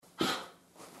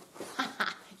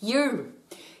You.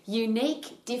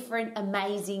 Unique, different,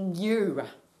 amazing you.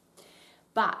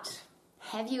 But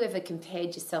have you ever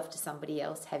compared yourself to somebody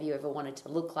else? Have you ever wanted to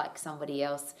look like somebody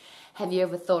else? Have you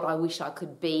ever thought, I wish I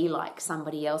could be like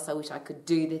somebody else? I wish I could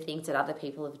do the things that other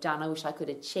people have done. I wish I could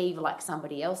achieve like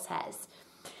somebody else has.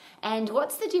 And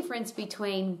what's the difference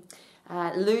between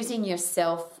losing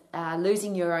yourself,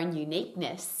 losing your own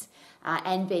uniqueness,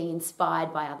 and being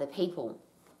inspired by other people?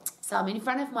 So I'm in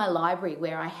front of my library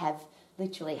where I have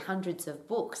literally hundreds of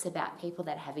books about people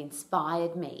that have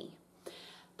inspired me.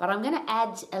 But I'm going to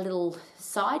add a little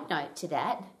side note to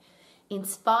that.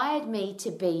 Inspired me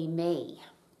to be me.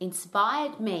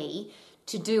 Inspired me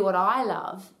to do what I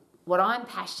love, what I'm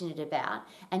passionate about,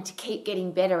 and to keep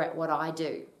getting better at what I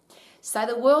do. So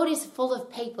the world is full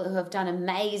of people who have done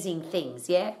amazing things,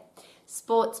 yeah?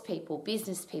 Sports people,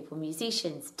 business people,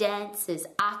 musicians, dancers,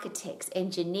 architects,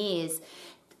 engineers,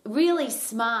 really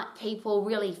smart people,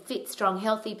 really fit, strong,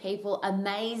 healthy people,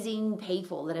 amazing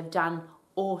people that have done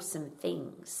awesome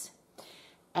things.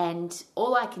 And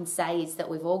all I can say is that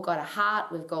we've all got a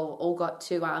heart, we've all got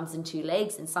 2 arms and 2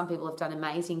 legs, and some people have done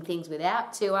amazing things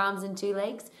without 2 arms and 2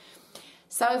 legs.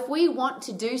 So if we want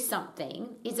to do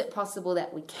something, is it possible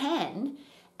that we can?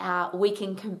 We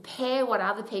can compare what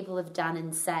other people have done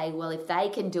and say, well, if they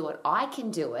can do it, I can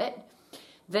do it,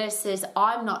 versus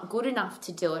I'm not good enough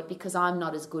to do it because I'm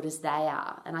not as good as they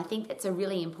are. And I think that's a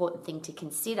really important thing to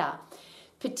consider,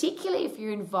 particularly if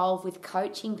you're involved with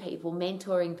coaching people,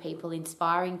 mentoring people,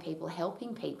 inspiring people,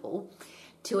 helping people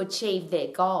to achieve their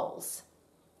goals.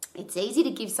 It's easy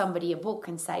to give somebody a book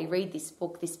and say, read this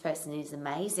book, this person is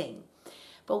amazing.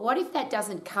 But what if that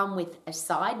doesn't come with a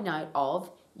side note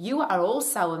of, you are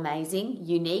also amazing,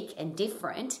 unique and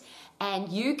different, and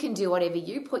you can do whatever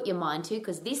you put your mind to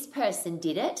because this person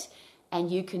did it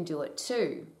and you can do it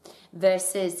too.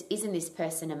 Versus, isn't this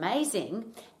person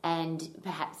amazing and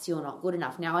perhaps you're not good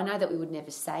enough? Now, I know that we would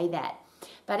never say that,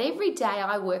 but every day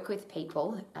I work with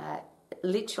people,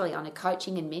 literally on a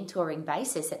coaching and mentoring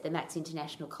basis at the Max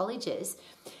International Colleges,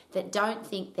 that don't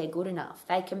think they're good enough.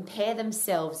 They compare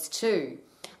themselves to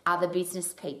other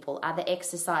business people, other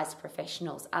exercise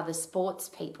professionals, other sports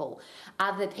people,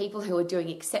 other people who are doing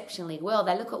exceptionally well.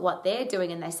 They look at what they're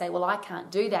doing and they say, well, I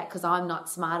can't do that because I'm not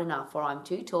smart enough, or I'm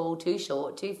too tall, too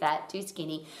short, too fat, too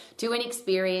skinny, too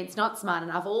inexperienced, not smart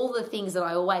enough. All the things that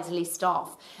I always list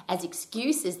off as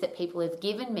excuses that people have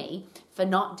given me for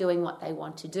not doing what they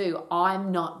want to do.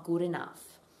 I'm not good enough.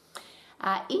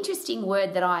 Interesting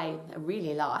word that I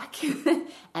really like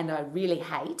and I really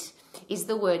hate is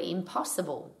the word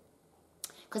impossible.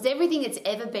 Because everything that's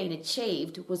ever been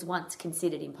achieved was once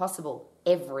considered impossible.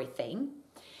 Everything.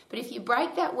 But if you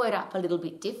break that word up a little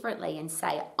bit differently and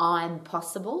say, I'm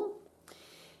possible,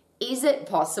 is it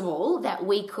possible that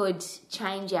we could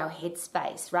change our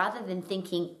headspace rather than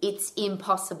thinking it's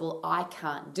impossible, I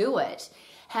can't do it?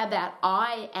 How about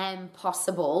I am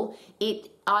possible?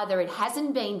 Either it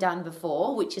hasn't been done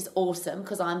before, which is awesome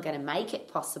because I'm going to make it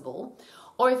possible,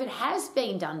 or if it has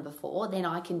been done before, then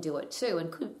I can do it too.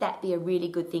 And could that be a really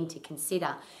good thing to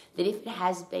consider, that if it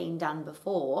has been done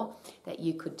before, that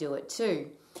you could do it too?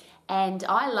 And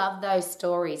I love those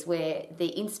stories where the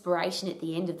inspiration at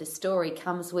the end of the story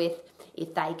comes with,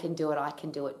 if they can do it, I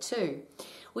can do it too.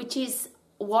 Which is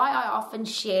why I often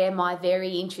share my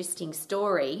very interesting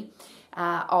story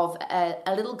of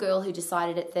a little girl who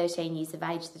decided at 13 years of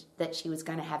age that she was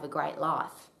going to have a great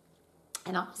life.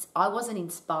 And I wasn't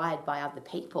inspired by other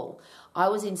people. I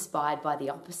was inspired by the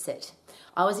opposite.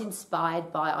 I was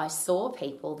inspired by, I saw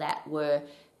people that were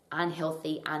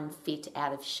unhealthy, unfit,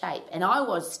 out of shape. And I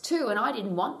was too, and I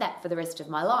didn't want that for the rest of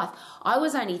my life. I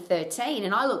was only 13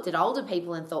 and I looked at older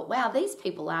people and thought, wow, these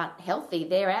people aren't healthy.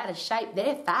 They're out of shape.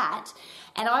 They're fat.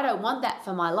 And I don't want that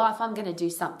for my life. I'm going to do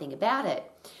something about it.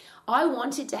 I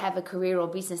wanted to have a career or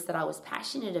business that I was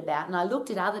passionate about. And I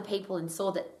looked at other people and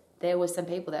saw that there were some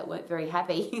people that weren't very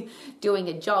happy doing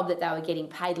a job that they were getting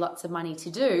paid lots of money to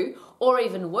do, or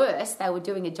even worse, they were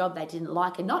doing a job they didn't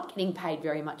like and not getting paid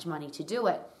very much money to do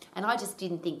it. And I just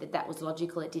didn't think that that was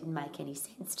logical. It didn't make any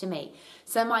sense to me.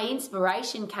 So my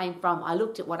inspiration came from, I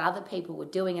looked at what other people were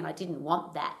doing and I didn't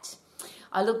want that.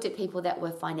 I looked at people that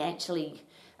were financially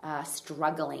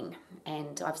struggling,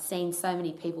 and I've seen so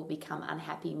many people become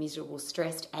unhappy, miserable,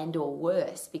 stressed, and or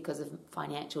worse because of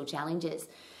financial challenges.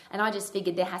 And I just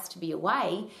figured there has to be a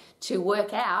way to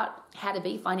work out how to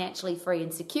be financially free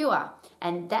and secure.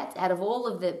 And that's, out of all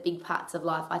of the big parts of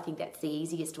life, I think that's the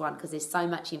easiest one because there's so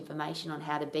much information on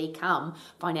how to become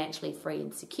financially free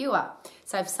and secure.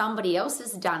 So if somebody else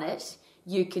has done it,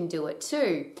 you can do it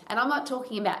too. And I'm not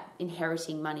talking about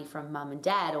inheriting money from mum and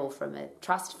dad or from a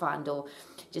trust fund or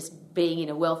just being in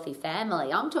a wealthy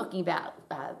family. I'm talking about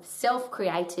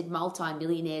self-created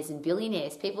multi-millionaires and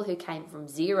billionaires, people who came from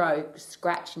zero,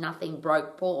 scratch, nothing,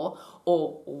 broke, poor,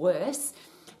 or worse,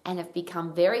 and have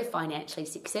become very financially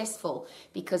successful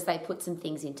because they put some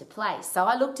things into place. So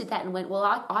I looked at that and went, well,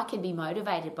 I can be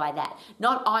motivated by that.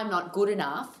 Not I'm not good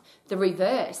enough, the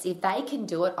reverse. If they can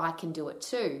do it, I can do it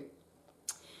too.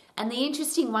 And the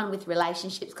interesting one with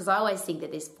relationships, because I always think that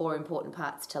there's 4 important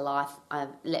parts to life.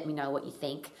 Let me know what you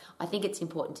think. I think it's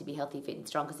important to be healthy, fit and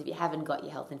strong, because if you haven't got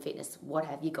your health and fitness, what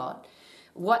have you got?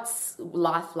 What's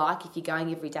life like if you're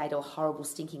going every day to a horrible,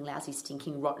 stinking, lousy,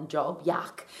 stinking, rotten job?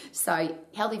 Yuck. So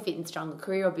healthy, fit and strong, a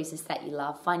career or business that you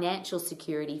love, financial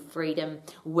security, freedom,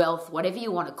 wealth, whatever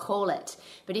you want to call it.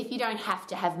 But if you don't have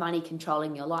to have money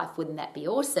controlling your life, wouldn't that be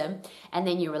awesome? And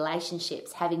then your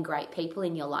relationships, having great people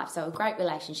in your life. So a great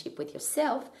relationship with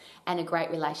yourself and a great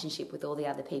relationship with all the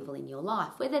other people in your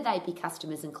life, whether they be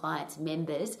customers and clients,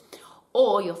 members,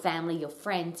 or your family, your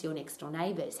friends, your next door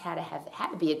neighbours, how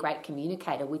to be a great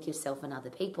communicator with yourself and other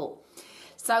people.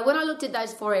 So when I looked at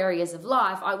those 4 areas of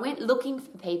life, I went looking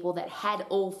for people that had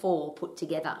all 4 put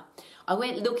together. I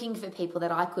went looking for people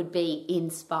that I could be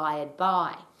inspired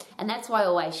by. And that's why I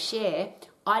always share,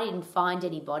 I didn't find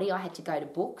anybody. I had to go to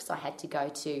books. I had to go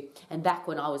to, and back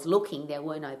when I was looking, there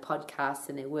were no podcasts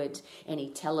and there weren't any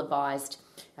televised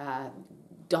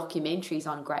documentaries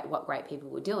on what great people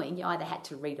were doing. You either had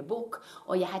to read a book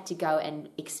or you had to go and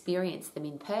experience them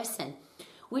in person,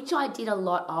 which I did a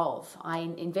lot of. I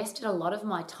invested a lot of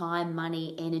my time,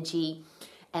 money, energy,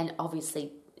 and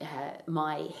obviously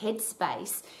my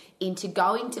headspace into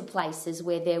going to places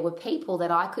where there were people that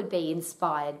I could be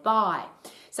inspired by.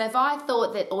 So if I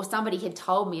thought that, or somebody had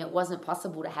told me it wasn't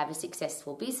possible to have a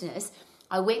successful business,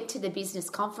 I went to the business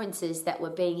conferences that were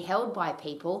being held by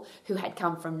people who had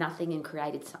come from nothing and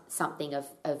created something of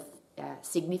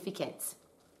significance.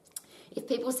 If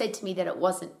people said to me that it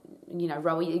wasn't,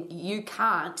 Rowie, you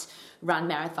can't run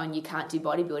marathon, you can't do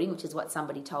bodybuilding, which is what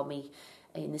somebody told me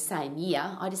in the same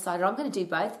year, I decided I'm going to do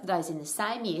both of those in the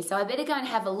same year. So I better go and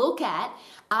have a look at,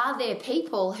 are there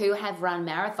people who have run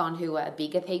marathon who are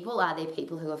bigger people? Are there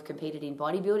people who have competed in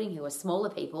bodybuilding who are smaller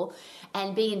people?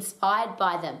 And be inspired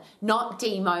by them, not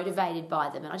demotivated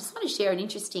by them. And I just want to share an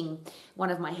interesting one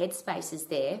of my headspaces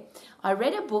there. I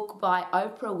read a book by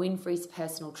Oprah Winfrey's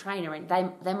personal trainer, and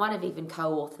they might have even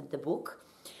co-authored the book.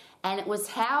 And it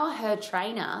was how her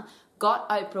trainer got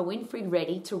Oprah Winfrey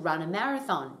ready to run a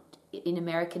marathon. In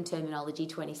American terminology,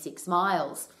 26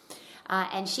 miles.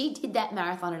 And she did that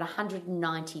marathon at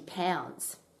 190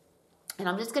 pounds. And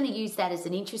I'm just going to use that as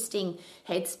an interesting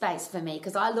headspace for me,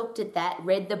 because I looked at that,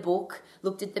 read the book,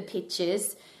 looked at the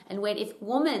pictures, and went, if a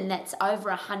woman that's over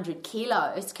 100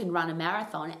 kilos can run a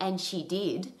marathon, and she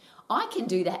did, I can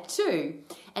do that too.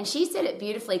 And she said it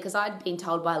beautifully, because I'd been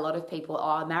told by a lot of people,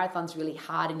 a marathon's really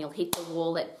hard and you'll hit the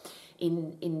wall at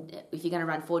if you're going to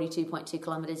run 42.2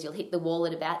 kilometres, you'll hit the wall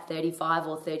at about 35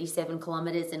 or 37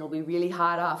 kilometres and it'll be really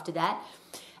hard after that.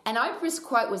 And Oprah's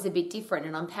quote was a bit different,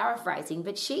 and I'm paraphrasing,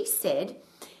 but she said,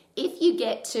 if you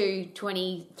get to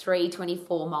 23,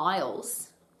 24 miles,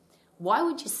 why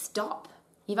would you stop?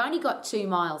 You've only got 2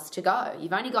 miles to go.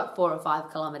 You've only got 4 or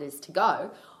 5 kilometres to go.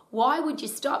 Why would you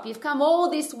stop? You've come all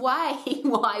this way.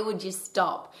 Why would you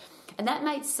stop? And that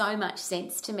made so much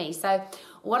sense to me. So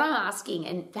what I'm asking,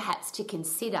 and perhaps to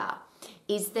consider,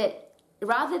 is that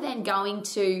rather than going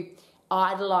to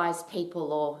idolize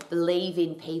people or believe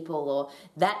in people or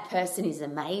that person is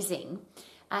amazing,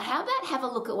 how about have a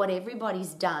look at what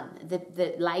everybody's done?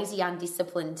 The lazy,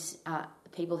 undisciplined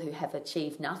people who have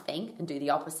achieved nothing, and do the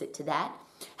opposite to that.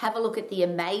 Have a look at the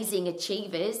amazing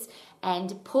achievers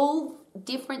and pull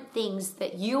different things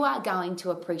that you are going to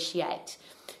appreciate.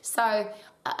 So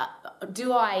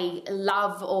do I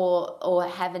love or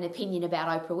have an opinion about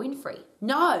Oprah Winfrey?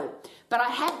 No, but I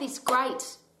have this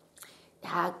great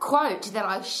quote that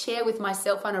I share with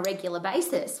myself on a regular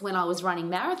basis when I was running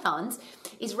marathons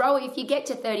is, Rowie, if you get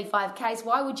to 35Ks,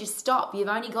 why would you stop? You've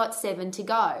only got 7 to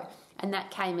go. And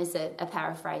that came as a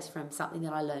paraphrase from something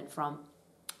that I learned from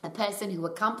a person who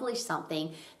accomplished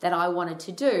something that I wanted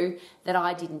to do that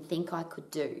I didn't think I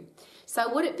could do.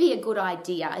 So would it be a good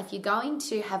idea, if you're going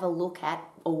to have a look at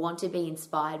or want to be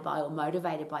inspired by or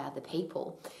motivated by other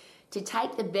people, to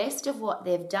take the best of what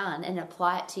they've done and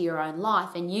apply it to your own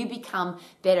life, and you become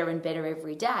better and better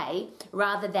every day,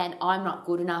 rather than I'm not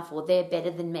good enough or they're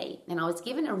better than me. And I was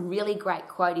given a really great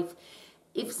quote.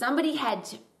 If somebody had,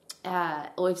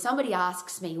 or if somebody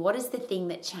asks me, what is the thing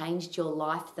that changed your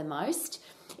life the most?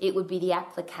 It would be the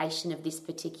application of this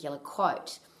particular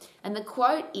quote. And the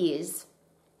quote is,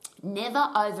 never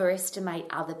overestimate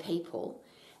other people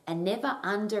and never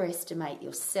underestimate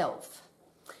yourself.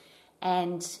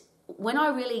 And when I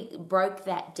really broke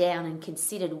that down and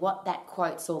considered what that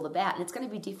quote's all about, and it's going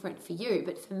to be different for you,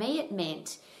 but for me it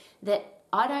meant that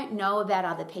I don't know about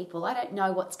other people. I don't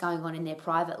know what's going on in their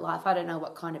private life. I don't know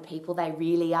what kind of people they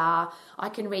really are. I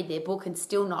can read their book and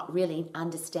still not really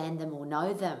understand them or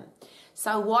know them.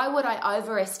 So why would I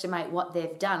overestimate what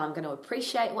they've done? I'm going to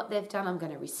appreciate what they've done. I'm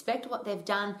going to respect what they've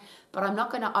done, but I'm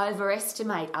not going to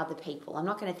overestimate other people. I'm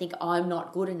not going to think I'm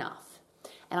not good enough.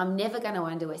 And I'm never going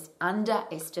to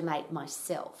underestimate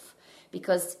myself.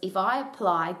 Because if I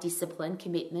apply discipline,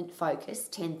 commitment, focus,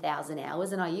 10,000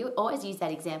 hours, and I always use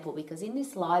that example because in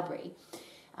this library,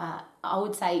 I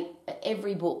would say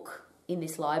every book in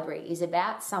this library is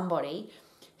about somebody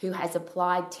who has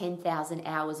applied 10,000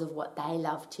 hours of what they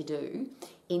love to do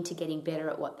into getting better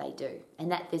at what they do. And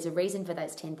that there's a reason for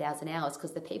those 10,000 hours,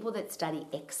 because the people that study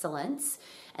excellence,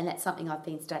 and that's something I've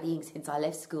been studying since I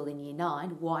left school in year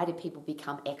 9, why do people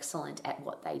become excellent at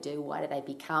what they do? Why do they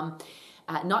become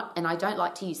and I don't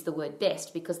like to use the word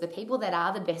best, because the people that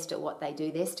are the best at what they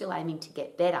do, they're still aiming to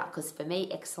get better, because for me,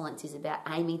 excellence is about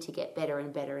aiming to get better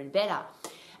and better and better.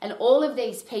 And all of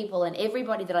these people and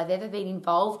everybody that I've ever been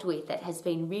involved with that has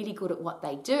been really good at what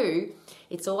they do,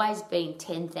 it's always been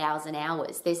 10,000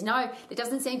 hours. There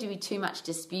doesn't seem to be too much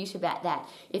dispute about that.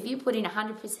 If you put in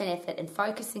 100% effort and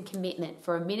focus and commitment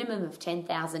for a minimum of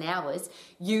 10,000 hours,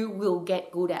 you will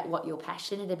get good at what you're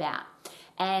passionate about.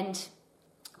 And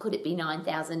could it be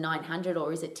 9,900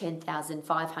 or is it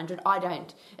 10,500?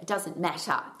 It doesn't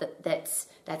matter.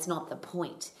 That's not the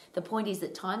point. The point is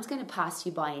that time's going to pass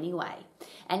you by anyway.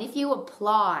 And if you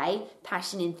apply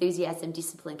passion, enthusiasm,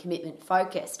 discipline, commitment,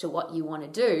 focus to what you want to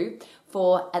do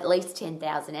for at least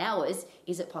 10,000 hours,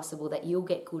 is it possible that you'll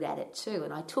get good at it too?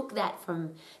 And I took that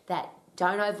from that,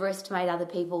 don't overestimate other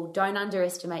people, don't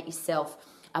underestimate yourself,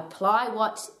 apply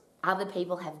what other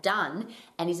people have done,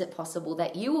 and is it possible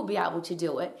that you will be able to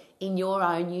do it in your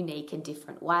own unique and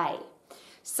different way?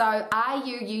 So are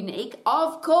you unique?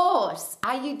 Of course.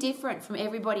 Are you different from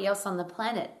everybody else on the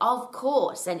planet? Of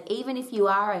course. And even if you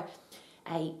are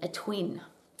a twin,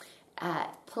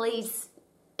 please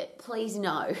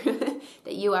know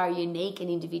that you are a unique and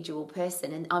individual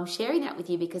person. And I'm sharing that with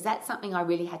you because that's something I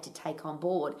really had to take on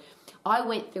board. I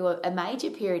went through a major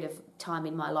period of time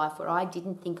in my life where I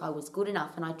didn't think I was good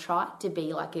enough, and I tried to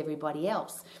be like everybody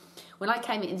else. When I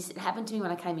came in, this happened to me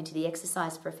when I came into the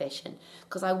exercise profession,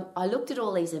 because I looked at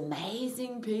all these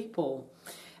amazing people.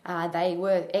 They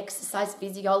were exercise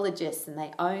physiologists and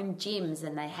they owned gyms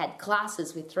and they had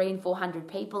classes with 300 and 400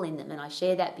 people in them. And I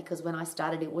share that because when I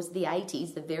started, it was the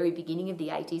 80s, the very beginning of the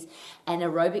 80s, and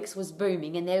aerobics was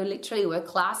booming, and there literally were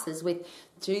classes with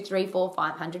 200, 300, 400,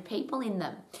 500 people in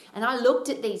them. And I looked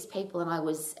at these people and I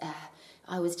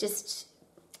was just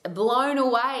blown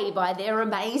away by their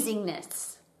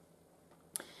amazingness.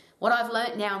 What I've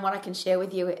learnt now and what I can share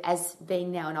with you as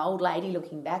being now an old lady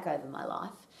looking back over my life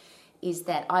is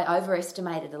that I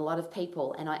overestimated a lot of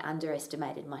people and I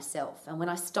underestimated myself. And when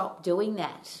I stopped doing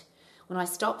that, when I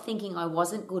stopped thinking I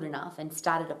wasn't good enough and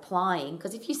started applying,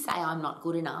 because if you say I'm not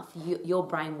good enough, your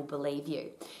brain will believe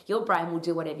you. Your brain will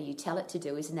do whatever you tell it to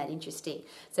do. Isn't that interesting?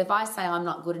 So if I say I'm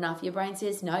not good enough, your brain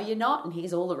says, no, you're not, and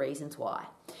here's all the reasons why.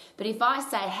 But if I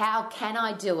say, how can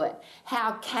I do it?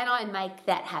 How can I make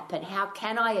that happen? How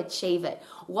can I achieve it?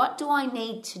 What do I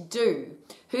need to do?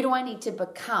 Who do I need to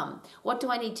become? What do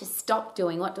I need to stop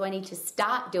doing? What do I need to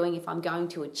start doing if I'm going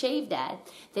to achieve that?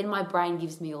 Then my brain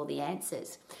gives me all the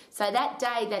answers. So that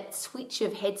day, that switch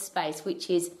of headspace, which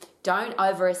is don't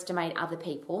overestimate other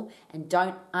people and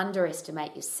don't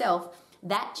underestimate yourself,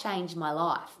 that changed my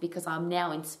life because I'm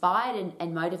now inspired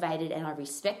and motivated, and I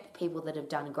respect the people that have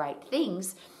done great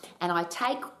things, and I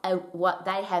take what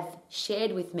they have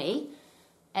shared with me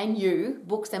and you,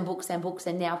 books and books and books,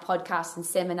 and now podcasts and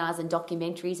seminars and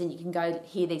documentaries, and you can go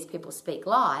hear these people speak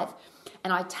live,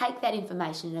 and I take that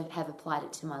information and have applied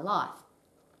it to my life.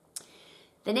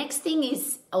 The next thing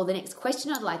is, or the next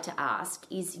question I'd like to ask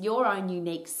is your own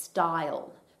unique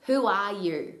style. Who are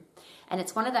you? And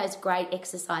it's one of those great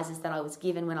exercises that I was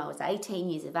given when I was 18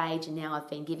 years of age, and now I've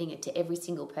been giving it to every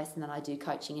single person that I do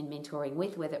coaching and mentoring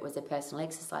with, whether it was a personal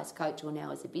exercise coach or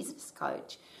now as a business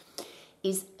coach,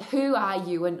 is who are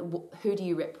you and who do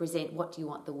you represent? What do you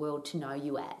want the world to know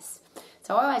you as?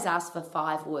 So I always ask for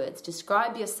 5 words.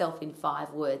 Describe yourself in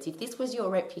 5 words. If this was your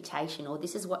reputation or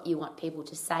this is what you want people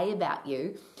to say about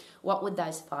you, what would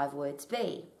those 5 words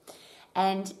be?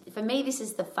 And for me, this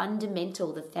is the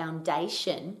fundamental, the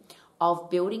foundation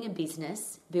of building a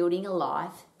business, building a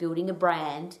life, building a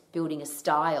brand, building a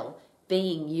style,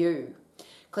 being you.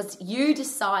 Because you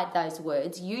decide those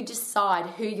words, you decide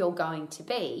who you're going to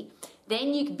be,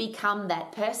 then you become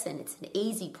that person. It's an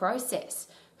easy process.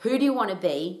 Who do you want to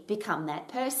be? Become that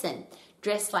person.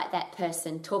 Dress like that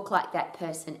person, talk like that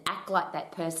person, act like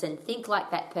that person, think like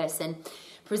that person,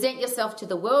 present yourself to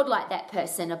the world like that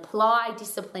person, apply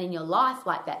discipline in your life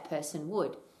like that person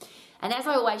would. And as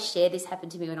I always share, this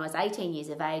happened to me when I was 18 years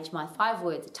of age. My 5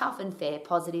 words are tough and fair,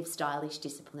 positive, stylish,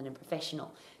 disciplined and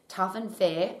professional. Tough and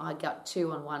fair, I got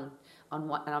 2 on one,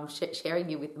 and I'm sharing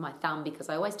you with my thumb because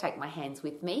I always take my hands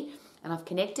with me, and I've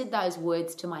connected those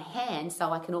words to my hand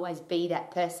so I can always be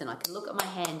that person. I can look at my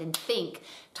hand and think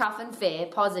tough and fair,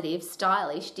 positive,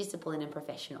 stylish, disciplined and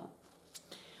professional.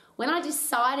 When I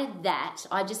decided that,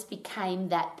 I just became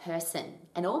that person,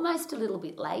 and almost a little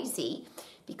bit lazy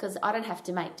because I don't have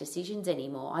to make decisions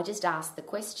anymore. I just ask the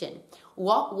question,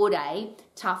 what would a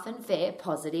tough and fair,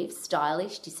 positive,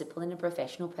 stylish, disciplined and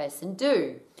professional person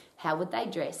do? How would they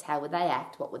dress? How would they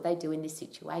act? What would they do in this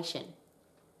situation?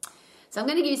 So I'm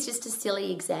going to use just a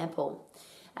silly example.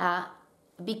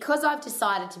 Because I've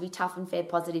decided to be tough and fair,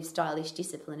 positive, stylish,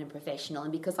 disciplined and professional,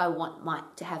 and because I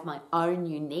want to have my own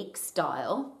unique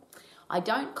style, I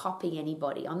don't copy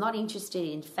anybody. I'm not interested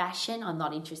in fashion. I'm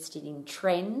not interested in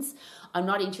trends. I'm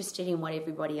not interested in what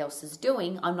everybody else is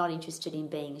doing. I'm not interested in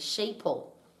being a sheeple.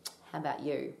 How about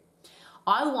you?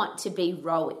 I want to be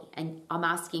Rowie, and I'm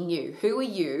asking you, who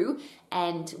are you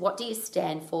and what do you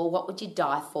stand for? What would you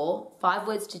die for? 5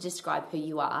 words to describe who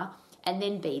you are, and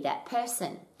then be that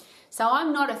person. So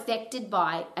I'm not affected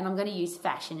by, and I'm going to use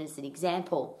fashion as an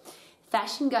example.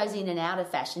 Fashion goes in and out of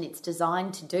fashion. It's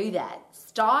designed to do that.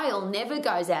 Style never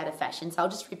goes out of fashion. So I'll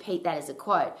just repeat that as a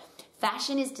quote.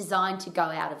 Fashion is designed to go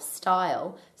out of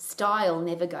style. Style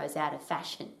never goes out of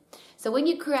fashion. So when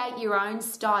you create your own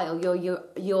style,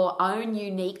 your own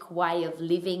unique way of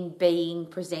living, being,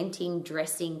 presenting,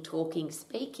 dressing, talking,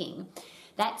 speaking,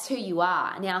 that's who you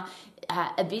are. Now,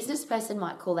 a business person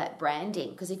might call that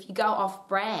branding, because if you go off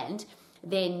brand,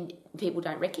 then people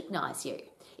don't recognize you.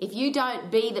 If you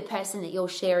don't be the person that you're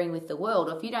sharing with the world,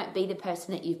 or if you don't be the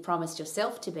person that you've promised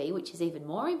yourself to be, which is even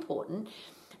more important,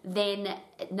 then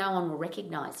no one will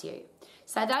recognize you.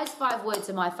 So those 5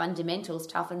 words are my fundamentals: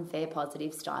 tough and fair,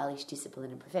 positive, stylish,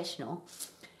 disciplined and professional.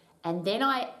 And then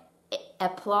I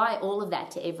apply all of that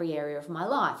to every area of my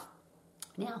life.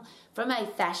 Now, from a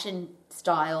fashion,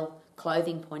 style,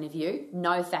 clothing point of view,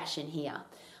 no fashion here.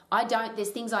 There's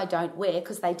things I don't wear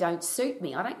because they don't suit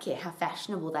me. I don't care how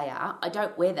fashionable they are. I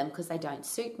don't wear them because they don't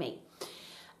suit me.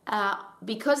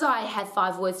 Because I have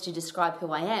 5 words to describe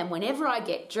who I am, whenever I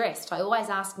get dressed, I always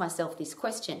ask myself this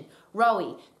question: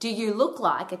 Rowie, do you look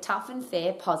like a tough and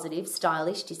fair, positive,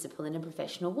 stylish, disciplined and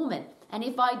professional woman? And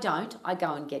if I don't, I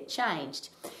go and get changed.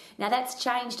 Now that's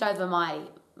changed over my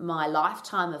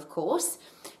lifetime, of course,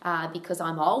 because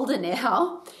I'm older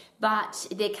now. But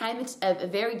there came a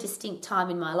very distinct time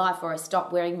in my life where I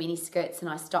stopped wearing mini skirts and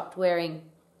I stopped wearing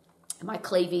my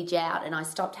cleavage out, and I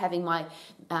stopped having my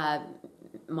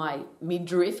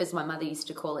midriff, as my mother used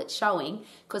to call it, showing,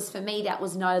 because for me that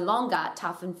was no longer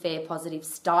tough and fair, positive,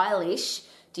 stylish,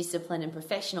 disciplined and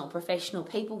professional. Professional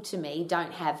people to me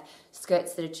don't have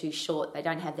skirts that are too short, they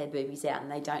don't have their boobies out, and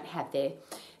they don't have their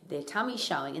tummy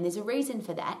showing, and there's a reason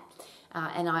for that.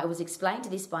 And I was explained to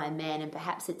this by a man, and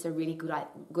perhaps it's a really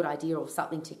good idea or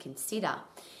something to consider.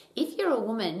 If you're a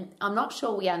woman, I'm not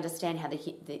sure we understand how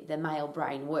the male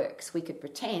brain works. We could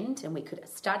pretend and we could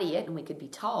study it and we could be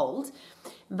told,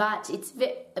 but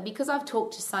because I've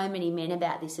talked to so many men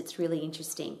about this, it's really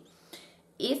interesting.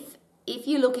 If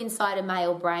you look inside a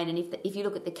male brain, and if you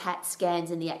look at the CAT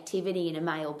scans and the activity in a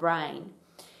male brain,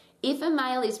 if a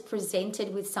male is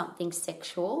presented with something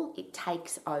sexual, it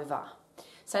takes over.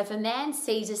 So if a man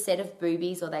sees a set of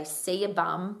boobies, or they see a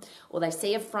bum, or they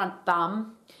see a front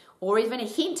bum, or even a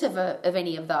hint of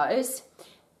any of those,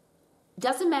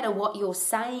 doesn't matter what you're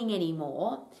saying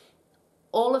anymore,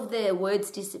 all of the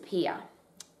words disappear.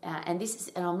 And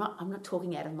I'm not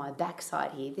talking out of my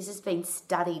backside here. This has been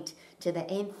studied to the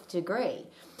nth degree.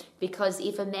 Because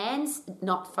if a man's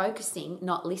not focusing,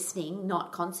 not listening,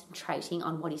 not concentrating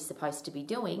on what he's supposed to be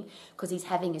doing, because he's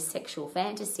having a sexual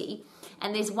fantasy,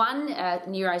 and there's one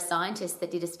neuroscientist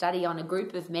that did a study on a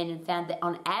group of men and found that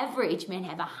on average, men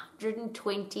have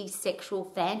 120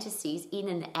 sexual fantasies in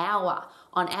an hour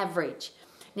on average.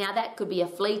 Now, that could be a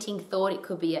fleeting thought. It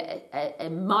could be a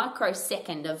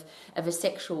microsecond of a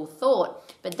sexual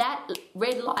thought. But that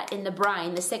red light in the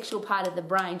brain, the sexual part of the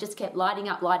brain, just kept lighting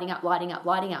up, lighting up, lighting up,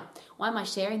 lighting up. Why am I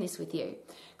sharing this with you?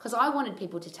 Because I wanted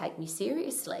people to take me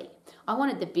seriously. I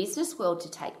wanted the business world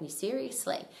to take me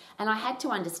seriously. And I had to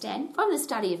understand from the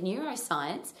study of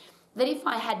neuroscience that if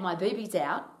I had my boobies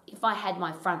out, if I had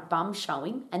my front bum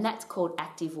showing, and that's called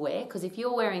active wear, because if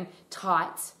you're wearing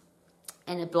tights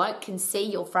and a bloke can see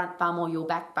your front bum or your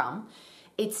back bum,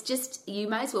 it's just, you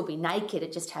may as well be naked.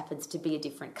 It just happens to be a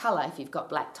different colour. If you've got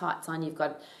black tights on, you've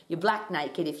got your black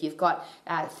naked. If you've got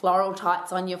floral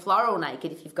tights on, you're floral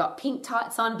naked. If you've got pink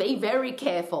tights on, be very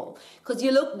careful because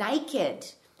you look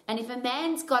naked. And if a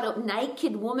man's got a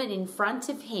naked woman in front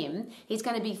of him, he's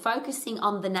going to be focusing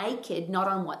on the naked, not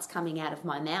on what's coming out of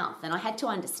my mouth. And I had to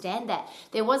understand that.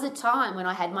 There was a time when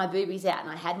I had my boobies out and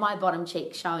I had my bottom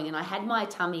cheek showing and I had my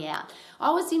tummy out.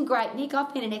 I was in great nick.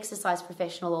 I've been an exercise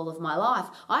professional all of my life.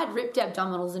 I had ripped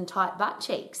abdominals and tight butt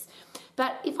cheeks.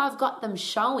 But if I've got them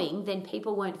showing, then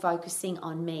people weren't focusing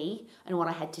on me and what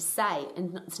I had to say.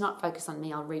 And it's not focused on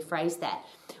me, I'll rephrase that.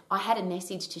 I had a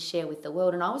message to share with the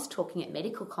world, and I was talking at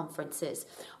medical conferences.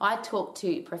 I talked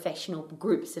to professional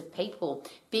groups of people,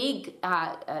 big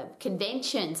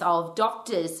conventions of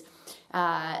doctors,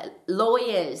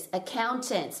 lawyers,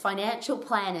 accountants, financial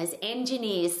planners,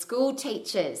 engineers, school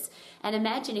teachers. And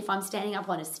imagine if I'm standing up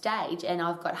on a stage and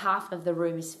I've got half of the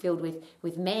room is filled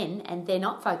with men and they're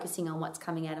not focusing on what's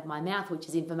coming out of my mouth, which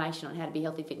is information on how to be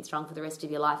healthy, fit and strong for the rest of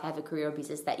your life, have a career or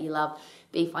business that you love,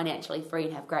 be financially free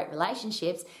and have great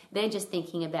relationships. They're just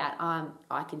thinking about,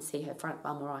 I can see her front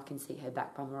bum or I can see her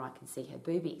back bum or I can see her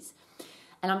boobies.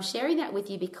 And I'm sharing that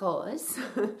with you because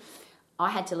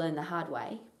I had to learn the hard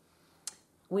way.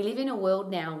 We live in a world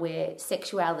now where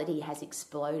sexuality has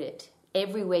exploded.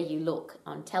 Everywhere you look,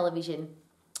 on television,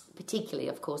 particularly,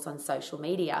 of course, on social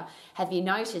media, have you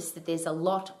noticed that there's a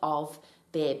lot of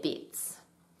bare bits?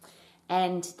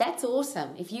 And that's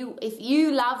awesome. If you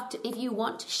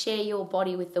want to share your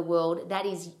body with the world, that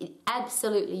is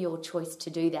absolutely your choice to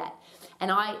do that.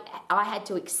 And I had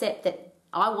to accept that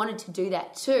I wanted to do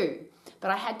that too. But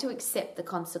I had to accept the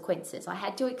consequences. I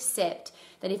had to accept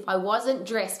that if I wasn't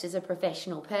dressed as a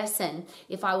professional person,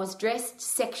 if I was dressed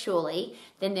sexually,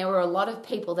 then there were a lot of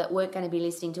people that weren't going to be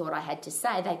listening to what I had to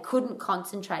say. They couldn't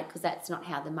concentrate because that's not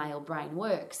how the male brain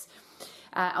works.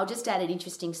 I'll just add an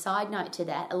interesting side note to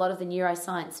that. A lot of the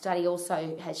neuroscience study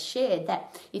also has shared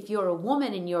that if you're a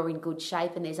woman and you're in good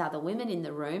shape and there's other women in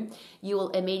the room, you will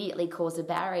immediately cause a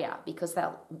barrier because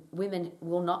women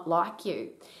will not like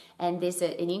you. And there's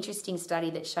an interesting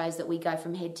study that shows that we go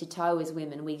from head to toe as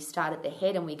women. We start at the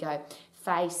head and we go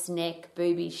face, neck,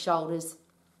 boobies, shoulders,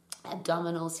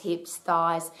 abdominals, hips,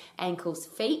 thighs, ankles,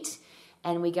 feet.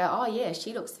 And we go, oh yeah,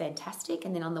 she looks fantastic.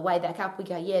 And then on the way back up, we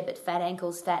go, yeah, but fat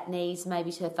ankles, fat knees,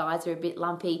 maybe her thighs are a bit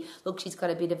lumpy. Look, she's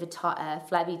got a bit of a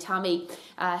flabby tummy.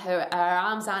 Her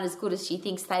arms aren't as good as she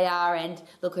thinks they are. And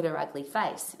look at her ugly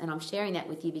face. And I'm sharing that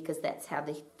with you because that's how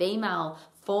the female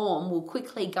form will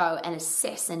quickly go and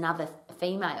assess another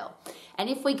female. And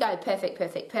if we go perfect,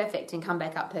 perfect, perfect and come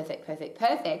back up perfect, perfect,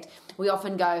 perfect, we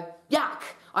often go, yuck,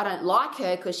 I don't like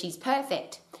her because she's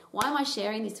perfect. Why am I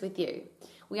sharing this with you?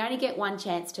 We only get one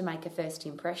chance to make a first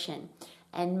impression.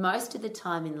 And most of the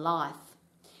time in life,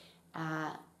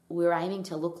 we're aiming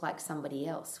to look like somebody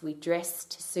else. We dress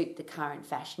to suit the current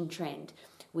fashion trend.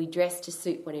 We dress to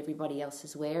suit what everybody else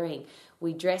is wearing.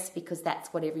 We dress because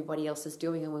that's what everybody else is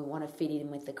doing and we want to fit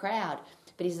in with the crowd.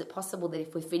 But is it possible that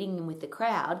if we're fitting in with the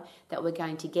crowd, that we're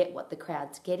going to get what the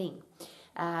crowd's getting?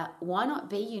 Why not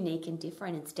be unique and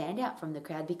different and stand out from the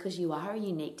crowd because you are a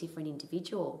unique, different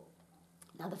individual?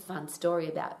 Another fun story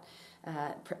about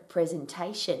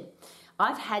presentation.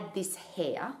 I've had this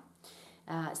hair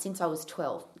since I was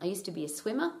 12. I used to be a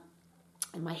swimmer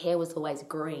and my hair was always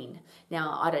green.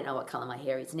 Now, I don't know what colour my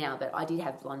hair is now, but I did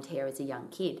have blonde hair as a young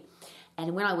kid.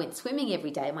 And when I went swimming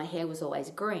every day, my hair was always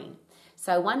green.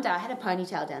 So one day I had a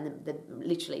ponytail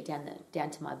literally down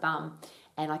to my bum.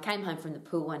 And I came home from the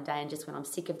pool one day and just when I'm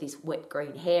sick of this wet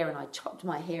green hair and I chopped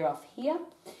my hair off here.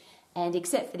 And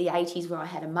except for the 80s where I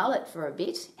had a mullet for a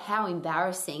bit, how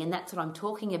embarrassing. And that's what I'm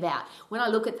talking about. When I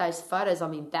look at those photos,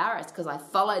 I'm embarrassed because I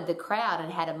followed the crowd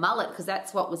and had a mullet because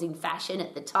that's what was in fashion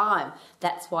at the time.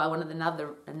 That's why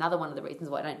another one of the reasons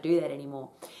why I don't do that anymore.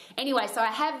 Anyway, so I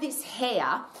have this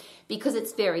hair because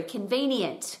it's very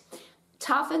convenient.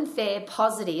 Tough and fair,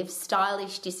 positive,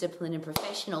 stylish, disciplined and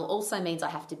professional also means I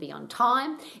have to be on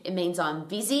time. It means I'm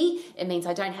busy. It means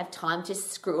I don't have time to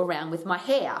screw around with my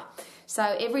hair. So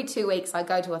every 2 weeks I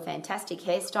go to a fantastic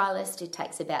hairstylist. It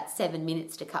takes about 7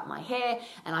 minutes to cut my hair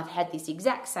and I've had this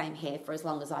exact same hair for as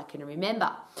long as I can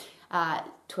remember.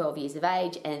 12 years of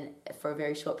age and for a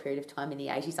very short period of time in the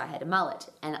 80s I had a mullet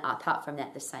and apart from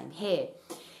that the same hair.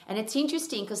 And it's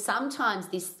interesting because sometimes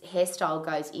this hairstyle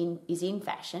is in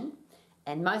fashion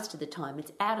and most of the time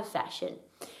it's out of fashion.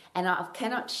 And I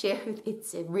cannot share,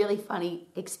 it's a really funny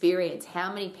experience,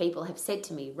 how many people have said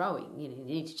to me, Rowie, you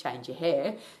need to change your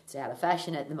hair. It's out of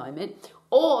fashion at the moment.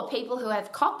 Or people who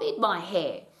have copied my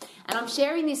hair. And I'm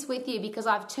sharing this with you because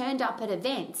I've turned up at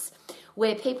events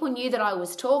where people knew that I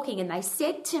was talking and they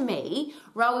said to me,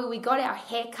 Rowie, we got our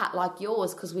hair cut like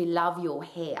yours because we love your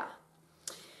hair.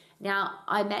 Now,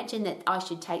 I imagine that I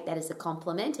should take that as a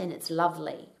compliment and it's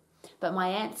lovely. But my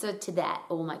answer to that,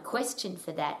 or my question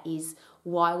for that is,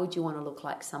 why would you want to look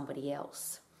like somebody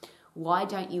else? Why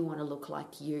don't you want to look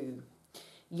like you?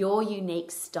 Your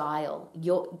unique style.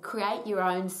 Create your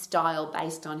own style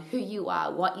based on who you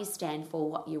are, what you stand for,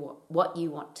 what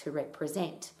you want to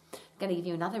represent. I'm going to give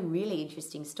you another really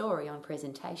interesting story on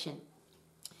presentation.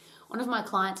 One of my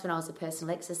clients when I was a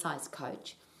personal exercise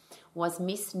coach was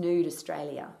Miss Nude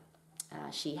Australia.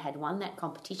 She had won that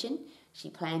competition.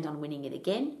 She planned on winning it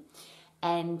again.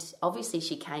 And obviously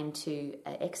she came to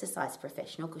an exercise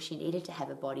professional because she needed to have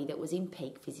a body that was in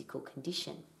peak physical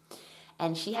condition.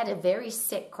 And she had a very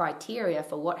set criteria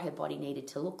for what her body needed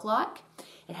to look like.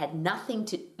 It had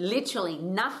literally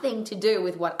nothing to do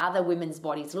with what other women's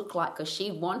bodies look like, because she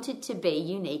wanted to be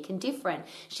unique and different.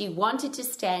 She wanted to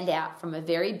stand out from a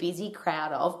very busy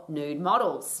crowd of nude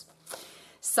models.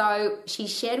 So she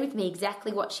shared with me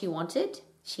exactly what she wanted.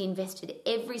 She invested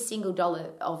every single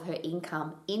dollar of her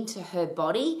income into her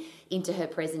body, into her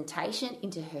presentation,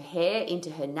 into her hair, into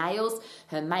her nails,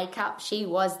 her makeup. She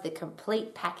was the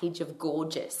complete package of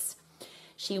gorgeous.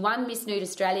 She won Miss Nude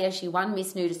Australia. She won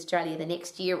Miss Nude Australia the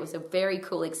next year. It was a very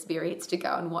cool experience to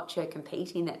go and watch her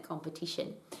compete in that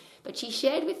competition. But she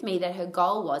shared with me that her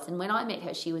goal was, and when I met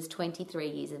her, she was 23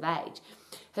 years of age.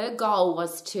 Her goal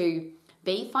was to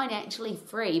be financially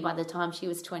free by the time she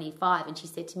was 25. And she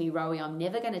said to me, Rowie, I'm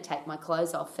never going to take my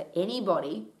clothes off for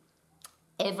anybody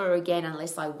ever again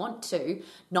unless I want to,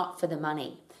 not for the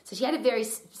money. So she had a very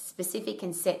specific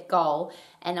and set goal.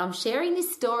 And I'm sharing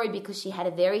this story because she had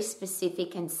a very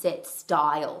specific and set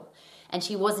style. And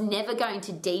she was never going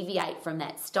to deviate from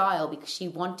that style because she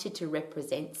wanted to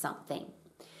represent something.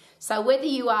 So whether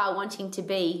you are wanting to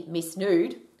be Miss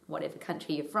Nude, whatever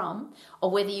country you're from,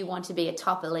 or whether you want to be a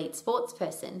top elite sports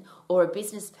person or a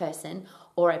business person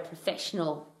or a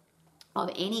professional of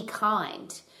any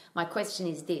kind, my question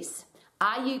is this.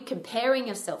 Are you comparing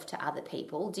yourself to other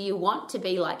people? Do you want to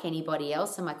be like anybody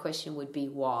else? And my question would be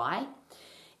why?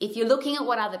 If you're looking at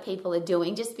what other people are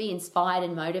doing, just be inspired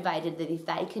and motivated that if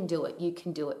they can do it, you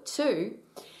can do it too.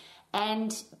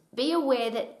 And be aware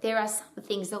that there are some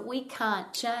things that we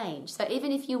can't change. So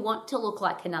even if you want to look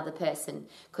like another person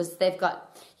because they've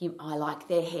got, I like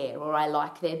their hair, or I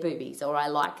like their boobies, or I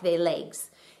like their legs,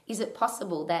 is it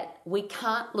possible that we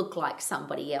can't look like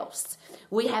somebody else?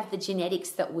 We have the genetics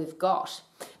that we've got.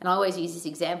 And I always use this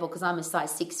example because I'm a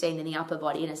size 16 in the upper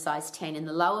body and a size 10 in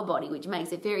the lower body, which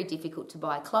makes it very difficult to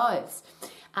buy clothes.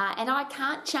 And I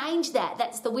can't change that.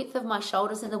 That's the width of my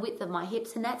shoulders and the width of my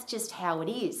hips, and that's just how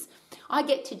it is. I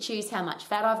get to choose how much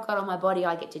fat I've got on my body.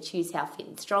 I get to choose how fit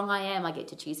and strong I am. I get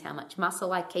to choose how much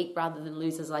muscle I keep rather than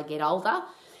lose as I get older.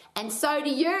 And so do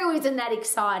you. Isn't that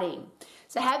exciting?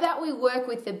 So how about we work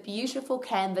with the beautiful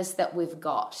canvas that we've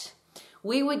got?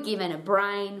 We were given a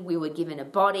brain, we were given a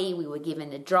body, we were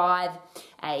given a drive,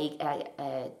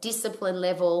 a discipline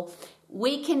level.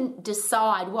 We can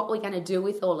decide what we're going to do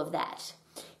with all of that.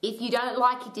 If you don't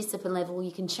like your discipline level,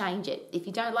 you can change it. If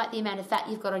you don't like the amount of fat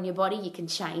you've got on your body, you can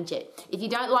change it. If you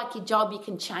don't like your job, you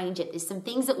can change it. There's some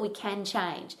things that we can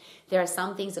change. There are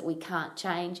some things that we can't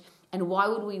change. And why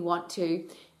would we want to?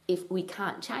 If we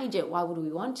can't change it, why would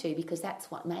we want to? Because that's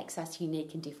what makes us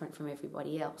unique and different from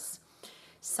everybody else.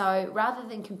 So rather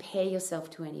than compare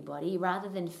yourself to anybody, rather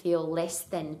than feel less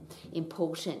than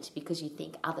important because you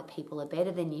think other people are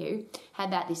better than you, how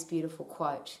about this beautiful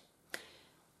quote?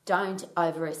 Don't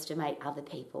overestimate other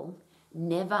people.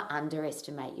 Never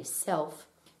underestimate yourself.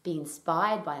 Be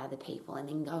inspired by other people and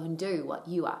then go and do what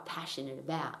you are passionate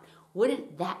about.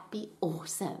 Wouldn't that be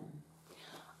awesome?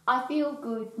 I feel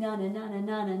good,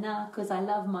 because I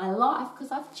love my life,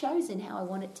 because I've chosen how I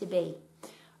want it to be.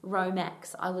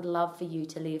 Romax, I would love for you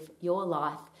to live your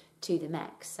life to the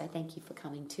max. So thank you for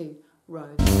coming to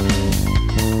Rome.